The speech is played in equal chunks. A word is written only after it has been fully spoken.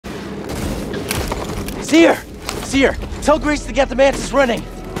Seer, tell Grace to get the mantis running.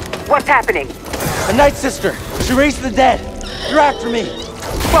 What's happening? The Night Sister. She raised the dead. You're after me.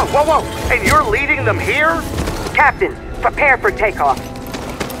 Whoa! And you're leading them here? Captain, prepare for takeoff.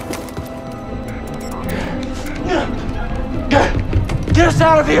 Get us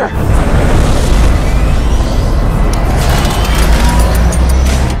out of here!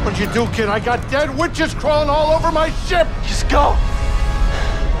 What'd you do, kid? I got dead witches crawling all over my ship! Just go!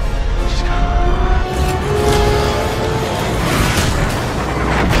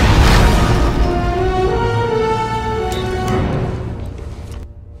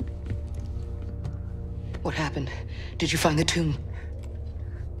 What happened? Did you find the tomb?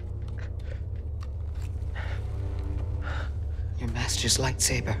 Your master's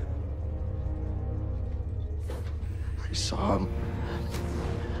lightsaber. I saw him.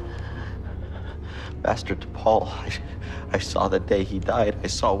 Master T'Pol. I saw the day he died. I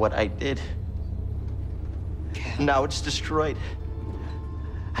saw what I did. Cal. Now it's destroyed.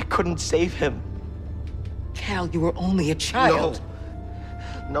 I couldn't save him. Cal, you were only a child.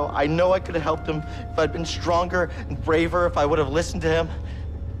 No, I know I could have helped him if I'd been stronger and braver, if I would have listened to him.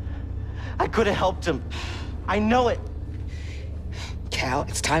 I could have helped him. I know it. Cal,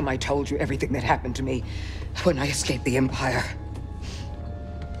 it's time I told you everything that happened to me when I escaped the Empire.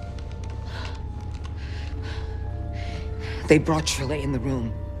 They brought Shirley in the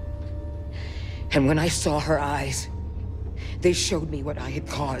room. And when I saw her eyes, they showed me what I had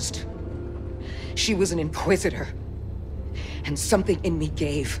caused. She was an Inquisitor. And something in me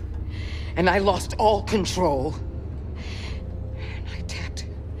gave. And I lost all control. And I tapped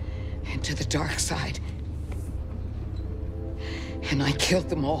into the dark side. And I killed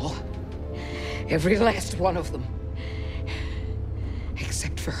them all. Every last one of them.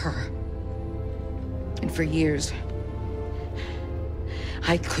 Except for her. And for years,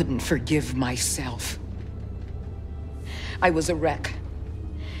 I couldn't forgive myself. I was a wreck.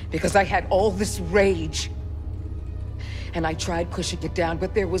 Because I had all this rage. And I tried pushing it down,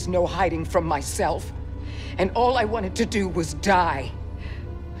 but there was no hiding from myself. And all I wanted to do was die.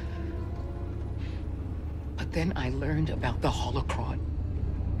 But then I learned about the Holocron.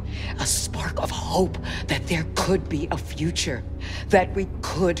 A spark of hope that there could be a future, that we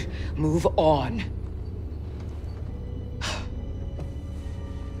could move on.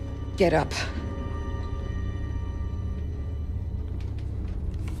 Get up.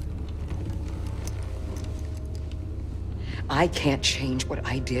 I can't change what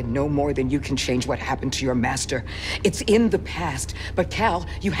I did no more than you can change what happened to your master. It's in the past, but Cal,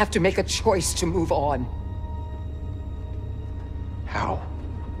 you have to make a choice to move on. How?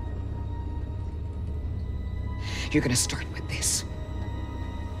 You're gonna start with this.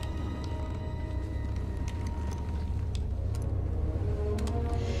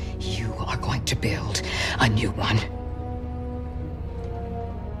 You are going to build a new one.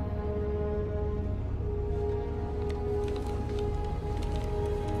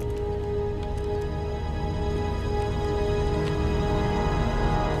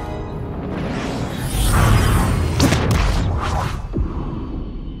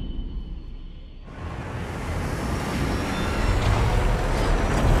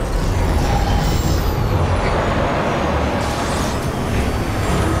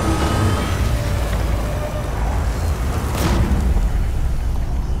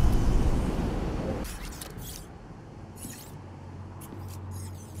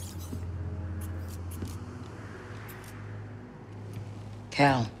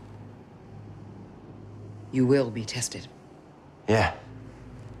 Cal, you will be tested. Yeah.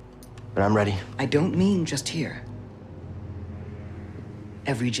 But I'm ready. I don't mean just here.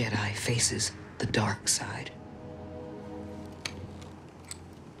 Every Jedi faces the dark side.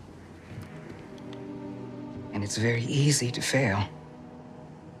 And it's very easy to fail.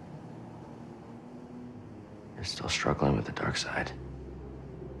 You're still struggling with the dark side.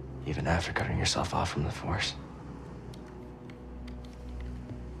 Even after cutting yourself off from the Force.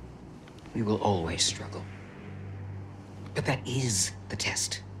 We will always struggle. But that is the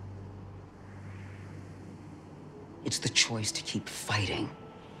test. It's the choice to keep fighting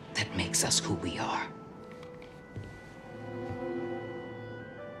that makes us who we are.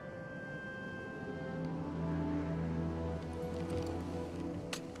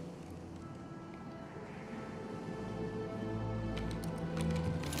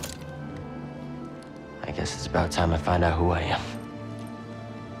 I guess it's about time I find out who I am.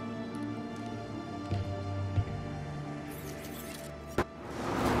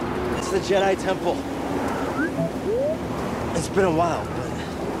 It's the Jedi Temple. It's been a while,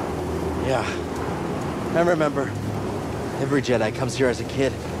 but yeah. I remember every Jedi comes here as a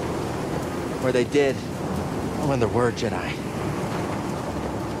kid. Or they did. When there were Jedi.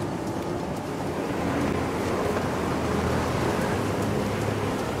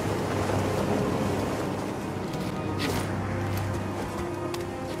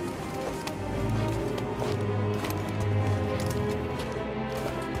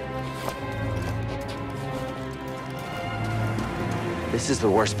 This is the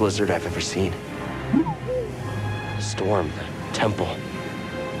worst blizzard I've ever seen. The storm, the temple.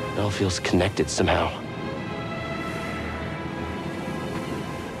 It all feels connected somehow.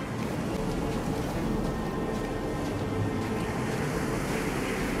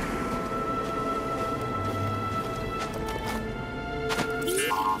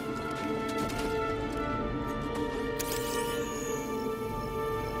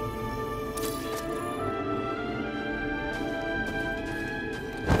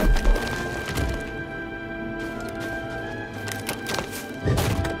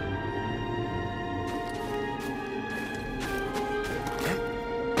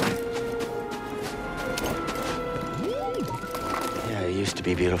 It used to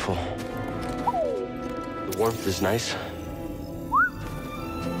be beautiful. The warmth is nice.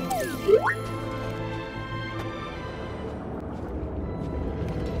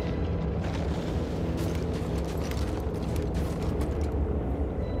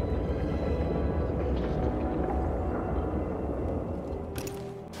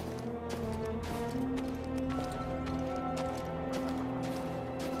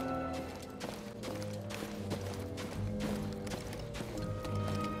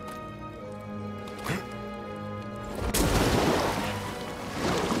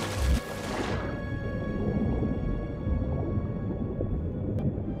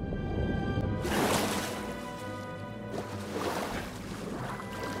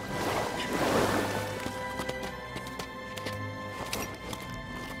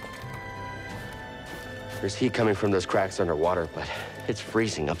 There's heat coming from those cracks underwater, but it's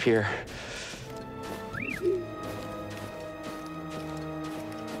freezing up here.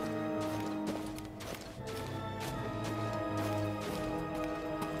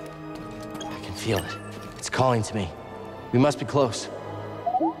 I can feel it. It's calling to me. We must be close.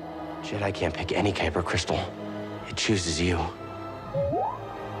 Jedi can't pick any Kyber crystal. It chooses you.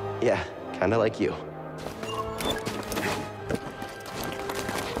 Yeah, kinda like you.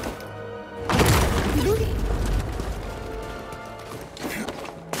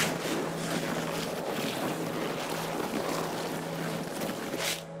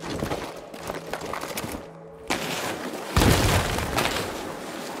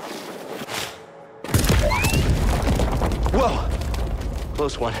 Whoa!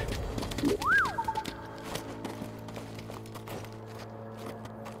 Close one.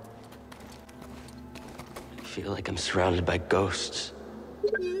 I feel like I'm surrounded by ghosts.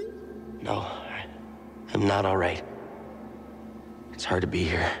 No, I'm not all right. It's hard to be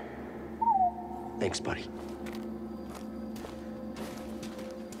here. Thanks, buddy.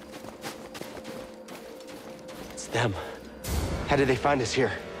 It's them. How did they find us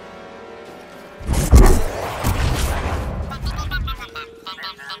here?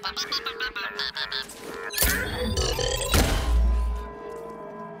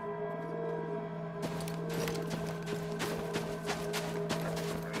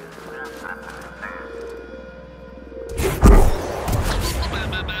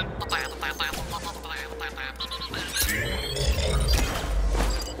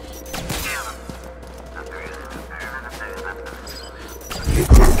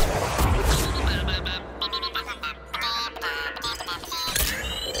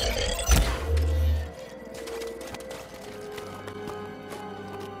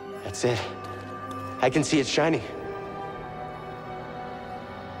 That's it. I can see it shining.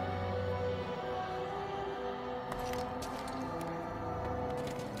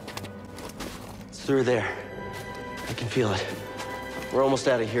 It's through there. I can feel it. We're almost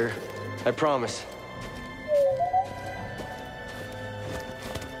out of here. I promise.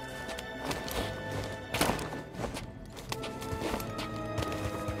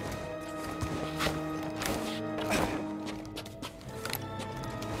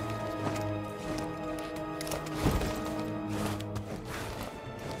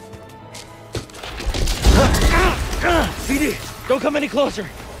 BD, don't come any closer.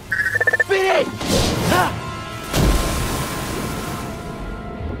 BD! Ah!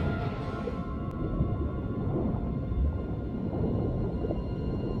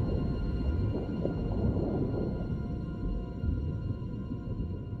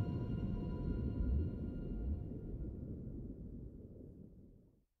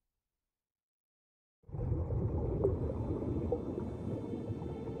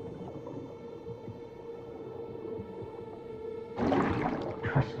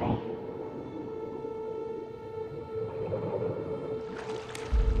 trust me.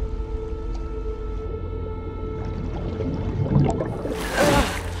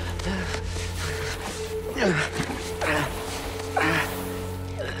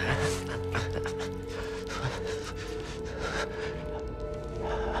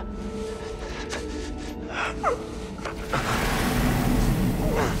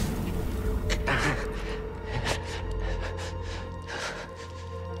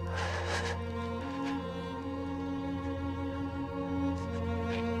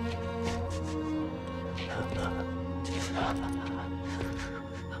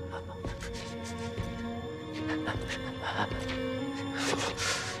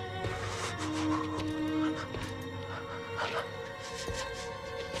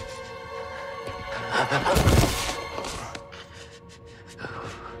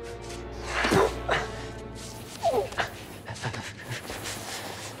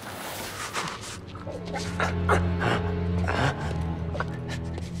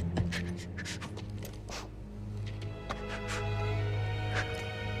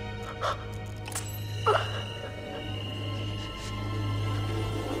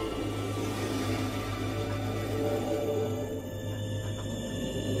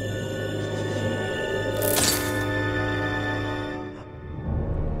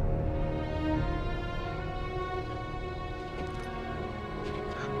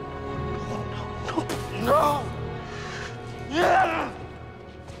 No! Yeah!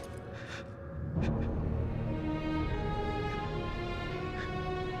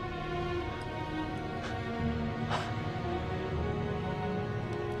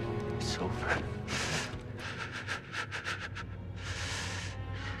 It's over.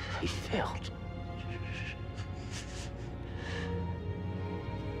 He failed.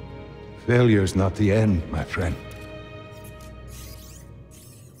 Failure's not the end, my friend.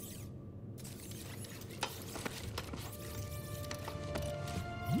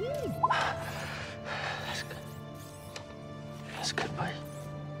 That's good. That's good, buddy.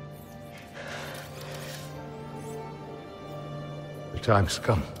 The time's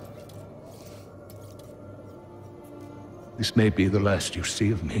come. This may be the last you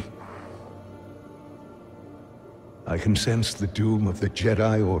see of me. I can sense the doom of the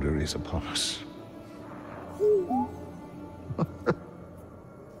Jedi Order is upon us.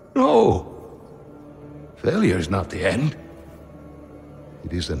 No! Failure's not the end.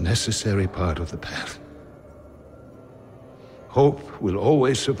 It is a necessary part of the path. Hope will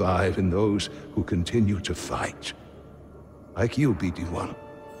always survive in those who continue to fight. Like you, BD-1.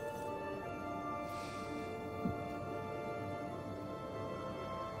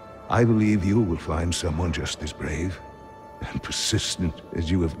 I believe you will find someone just as brave and persistent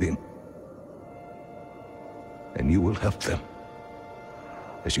as you have been. And you will help them,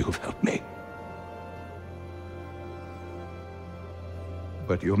 as you have helped me.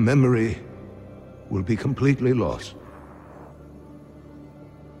 But your memory will be completely lost.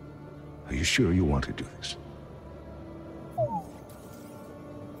 Are you sure you want to do this?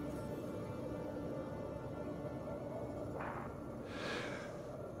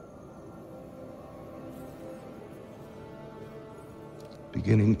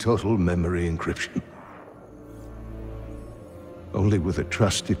 Beginning total memory encryption. Only with a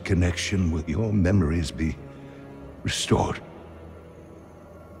trusted connection will your memories be restored.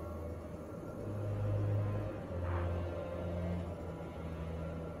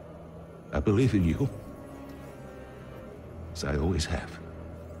 I believe in you, as I always have.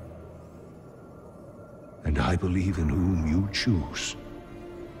 And I believe in whom you choose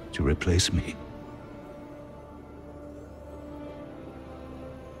to replace me.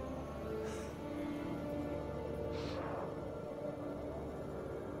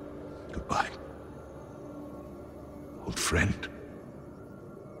 Goodbye, old friend.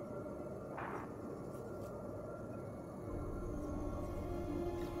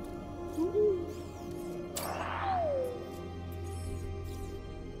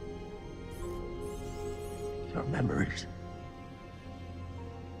 Your memories.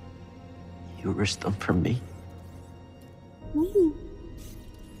 You risked them for me.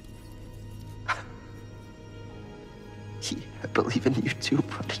 I believe in you too,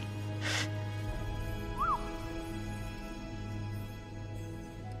 buddy.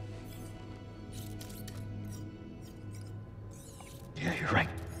 Yeah, you're right.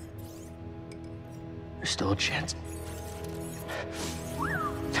 There's still a chance.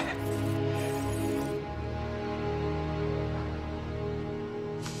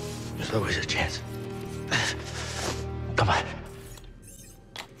 There's always a chance. Come on.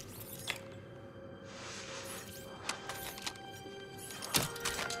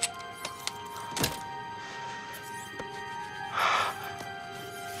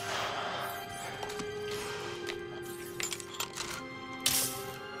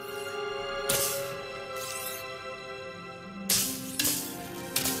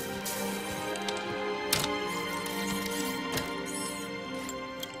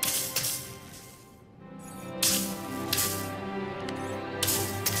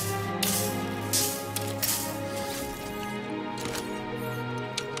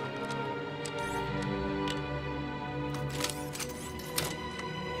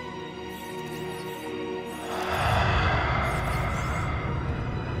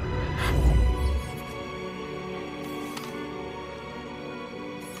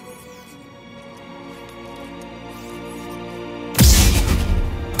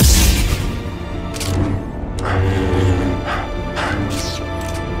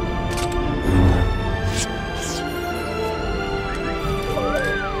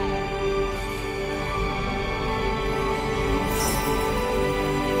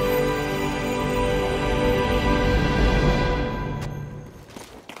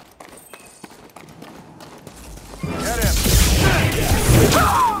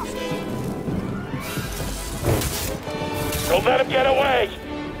 Don't let him get away!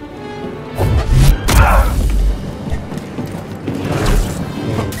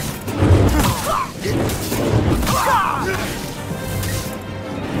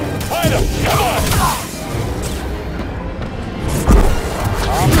 Fight him! Come on!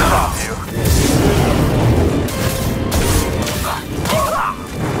 I'll stop you.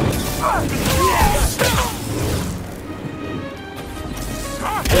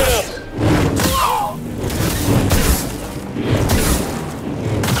 Hit him!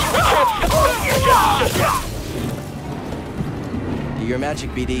 Do your magic,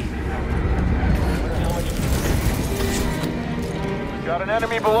 BD. Got an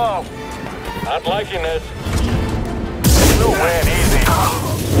enemy below. Not liking this. You'll win easy.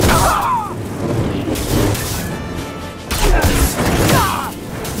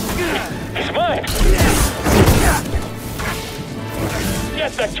 He's mine!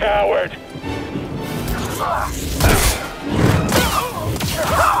 Get the coward!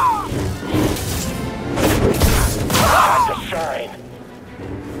 Time to shine!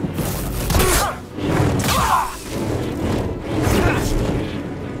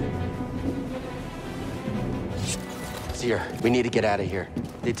 Seer, we need to get out of here.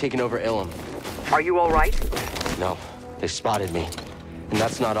 They've taken over Ilum. Are you all right? No, they spotted me. And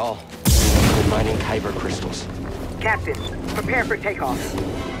that's not all. They're mining kyber crystals. Captain, prepare for takeoff.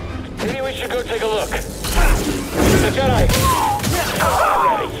 Maybe we should go take a look. The Jedi!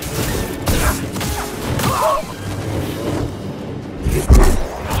 Ready.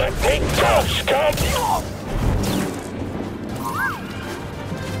 Let me go, scum!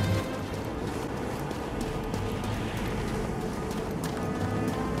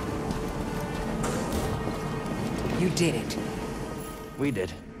 You did it. We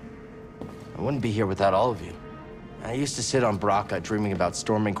did. I wouldn't be here without all of you. I used to sit on Braca dreaming about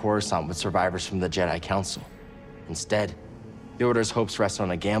storming Coruscant with survivors from the Jedi Council. Instead, the Order's hopes rest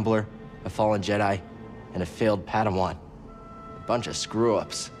on a gambler, a fallen Jedi, and a failed Padawan. A bunch of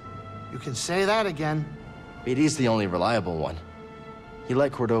screw-ups. You can say that again. BD's the only reliable one. He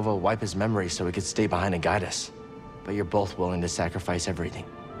let Cordova wipe his memory so he could stay behind and guide us. But you're both willing to sacrifice everything.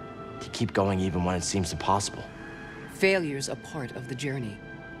 To keep going even when it seems impossible. Failure's a part of the journey.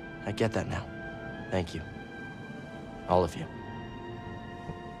 I get that now. Thank you. All of you.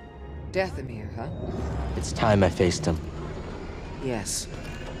 Dathomir, huh? It's time I faced him. Yes.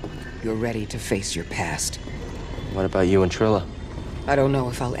 You're ready to face your past. What about you and Trilla? I don't know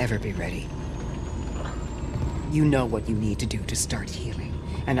if I'll ever be ready. You know what you need to do to start healing,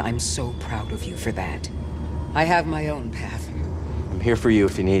 and I'm so proud of you for that. I have my own path. I'm here for you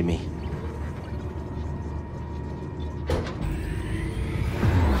if you need me.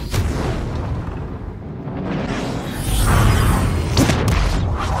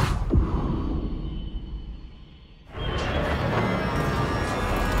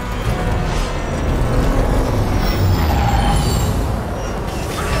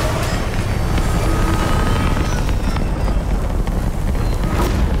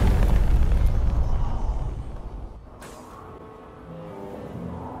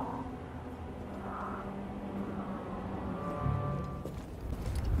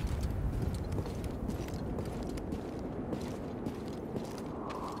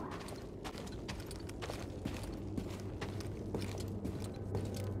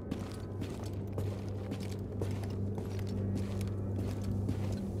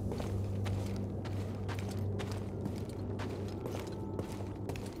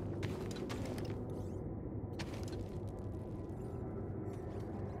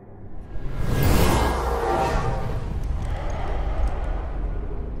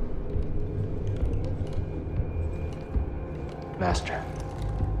 Master.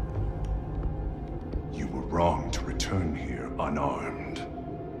 You were wrong to return here unarmed.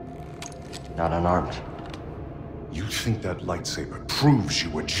 Not unarmed. You think that lightsaber proves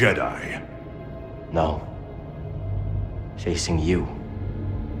you a Jedi? No. Facing you.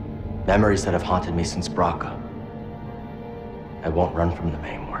 Memories that have haunted me since Braca. I won't run from them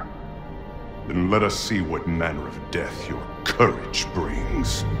anymore. Then let us see what manner of death your courage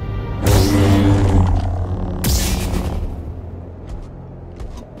brings.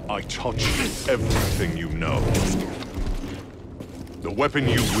 I taught you everything you know. The weapon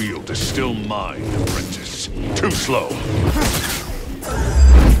you wield is still mine, apprentice. Too slow.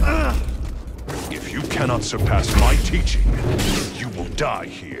 If you cannot surpass my teaching, you will die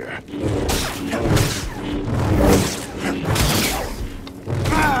here.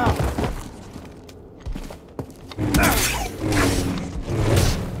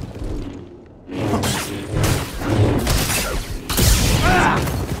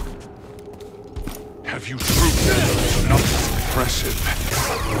 Have you truly learned nothing?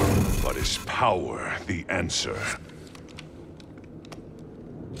 answer.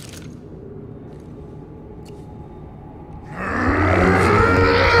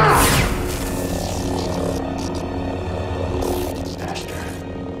 Master,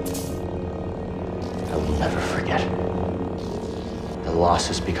 I will never forget. The loss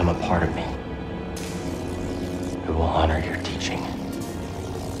has become a part of me. I will honor your teaching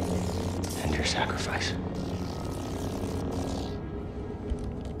and your sacrifice.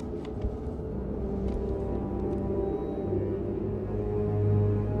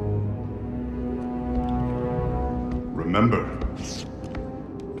 Remember,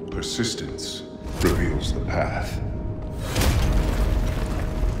 persistence reveals the path.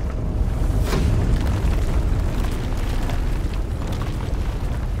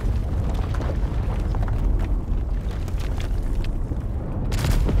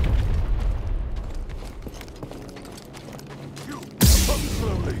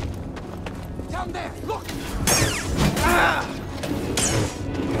 Down there, look!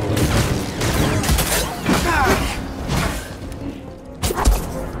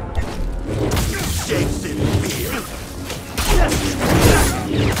 Shakes in fear.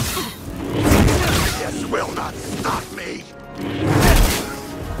 This will not stop me.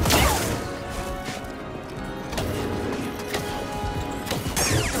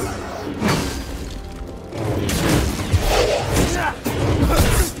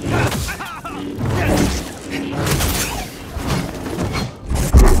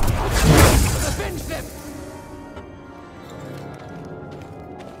 Avenge them!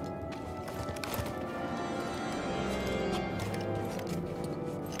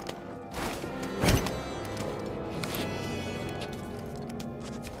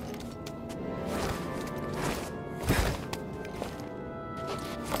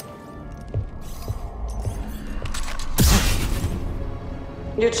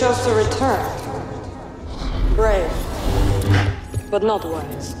 You chose to return. Brave, but not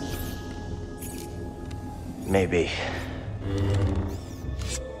wise. Maybe.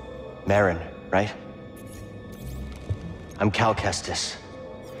 Marin, right? I'm Cal Kestis.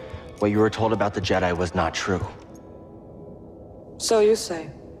 What you were told about the Jedi was not true. So you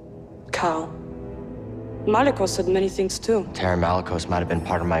say. Cal. Malikos said many things too. Terran Malikos might have been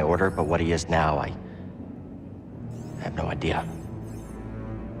part of my order, but what he is now, I have no idea.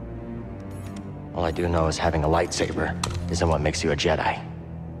 All I do know is having a lightsaber isn't what makes you a Jedi.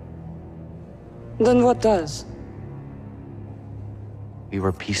 Then what does? We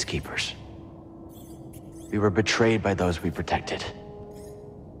were peacekeepers. We were betrayed by those we protected.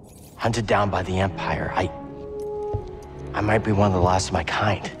 Hunted down by the Empire. I might be one of the last of my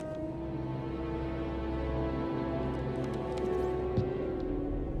kind.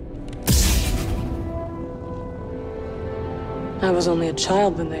 I was only a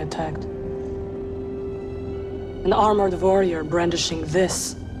child when they attacked. An armored warrior brandishing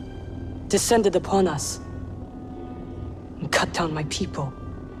this descended upon us and cut down my people,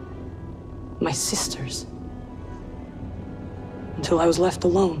 my sisters, until I was left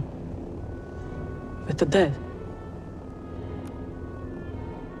alone with the dead.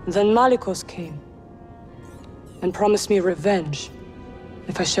 Then Malikos came and promised me revenge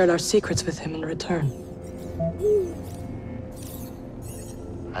if I shared our secrets with him in return.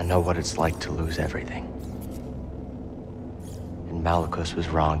 I know what it's like to lose everything. And Malikos was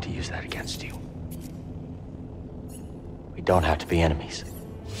wrong to use that against you. We don't have to be enemies.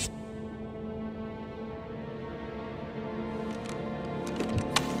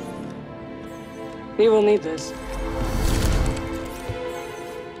 You will need this.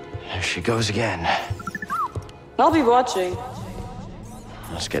 There she goes again. I'll be watching.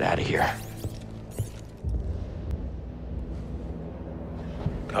 Let's get out of here.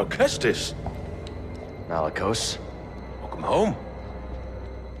 Cal Kestis, Malikos. welcome home.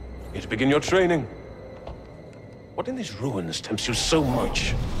 Here to begin your training. What in these ruins tempts you so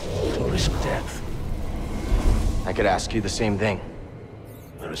much to risk death? I could ask you the same thing.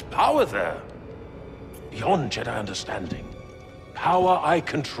 There is power there, beyond Jedi understanding. Power I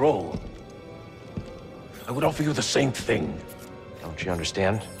control. I would offer you the same thing. Don't you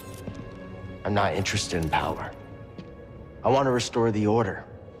understand? I'm not interested in power. I want to restore the Order.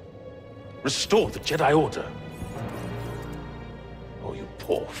 Restore the Jedi Order. Oh, you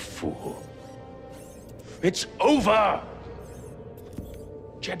poor fool. It's over!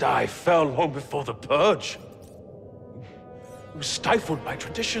 Jedi fell long before the Purge. We were stifled by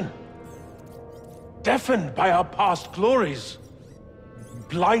tradition. Deafened by our past glories.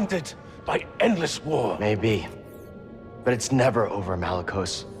 Blinded by endless war. Maybe. But it's never over,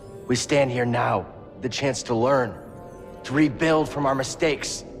 Malikos. We stand here now, the chance to learn. To rebuild from our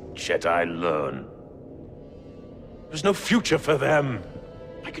mistakes. Jedi learn. There's no future for them.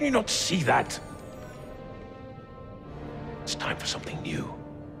 Why can you not see that? It's time for something new.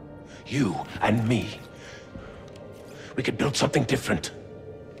 You and me. We could build something different.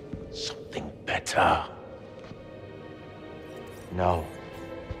 Something better. No.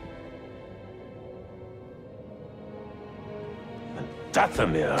 And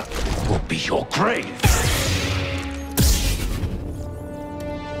Dathomir will be your grave.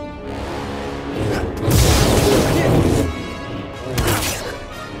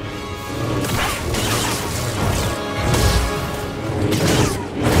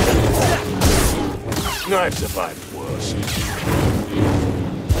 I've survived worse.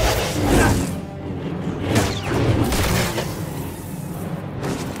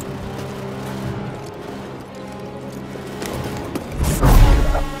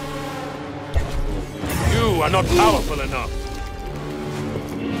 You are not powerful enough.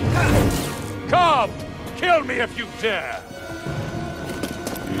 Come! Kill me if you dare!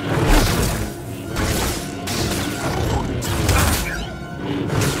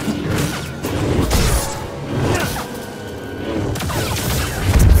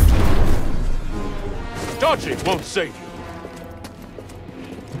 Dodging won't save you.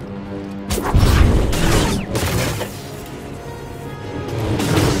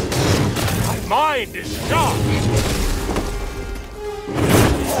 My mind is sharp.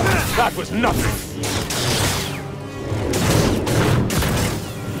 That was nothing.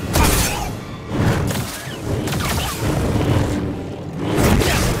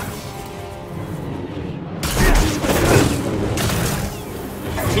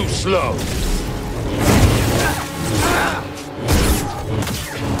 Too slow.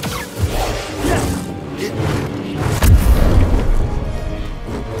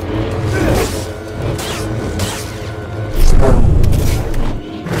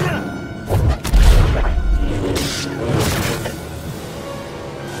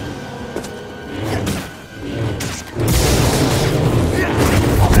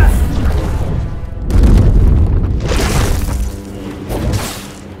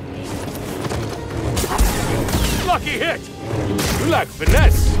 Lucky hit! You lack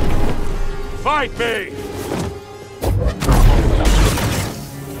finesse! Fight me!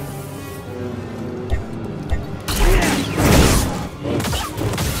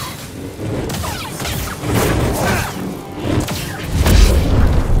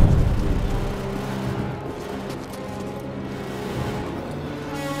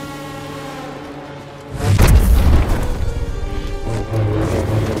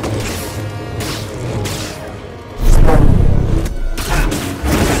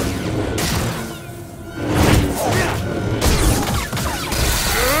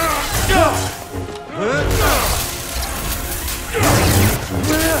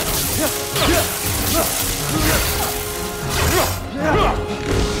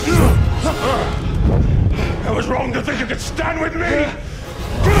 I was wrong to think you could stand with me!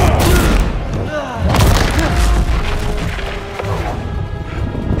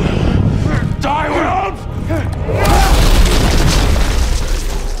 Die, world!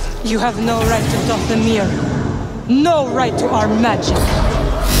 You have no right to Dathomir. No right to our magic.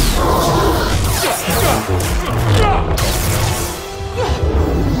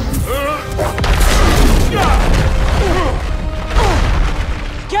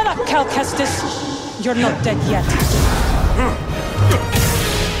 Get up, Cal Kestis! You're not dead yet.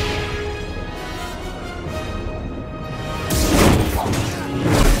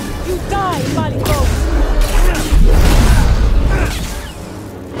 You die, Maliko!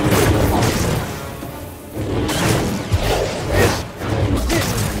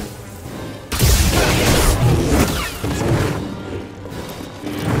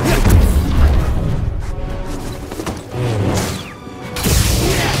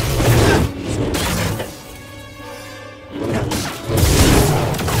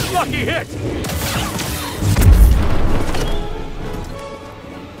 Lucky hit!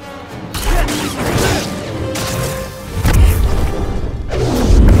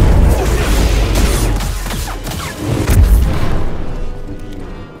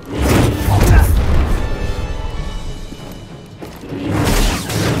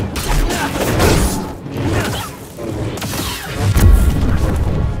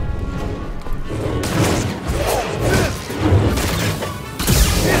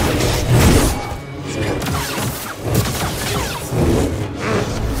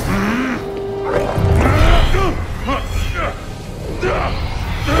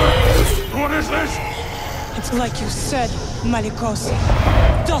 What is this? It's like you said, Malikos.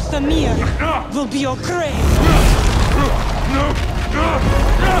 Dathomir will be your grave. No!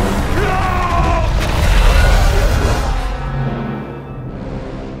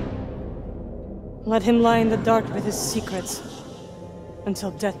 Let him lie in the dark with his secrets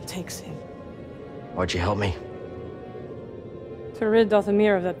until death takes him. Why'd you help me? To rid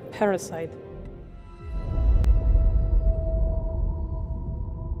Dothamir of that parasite.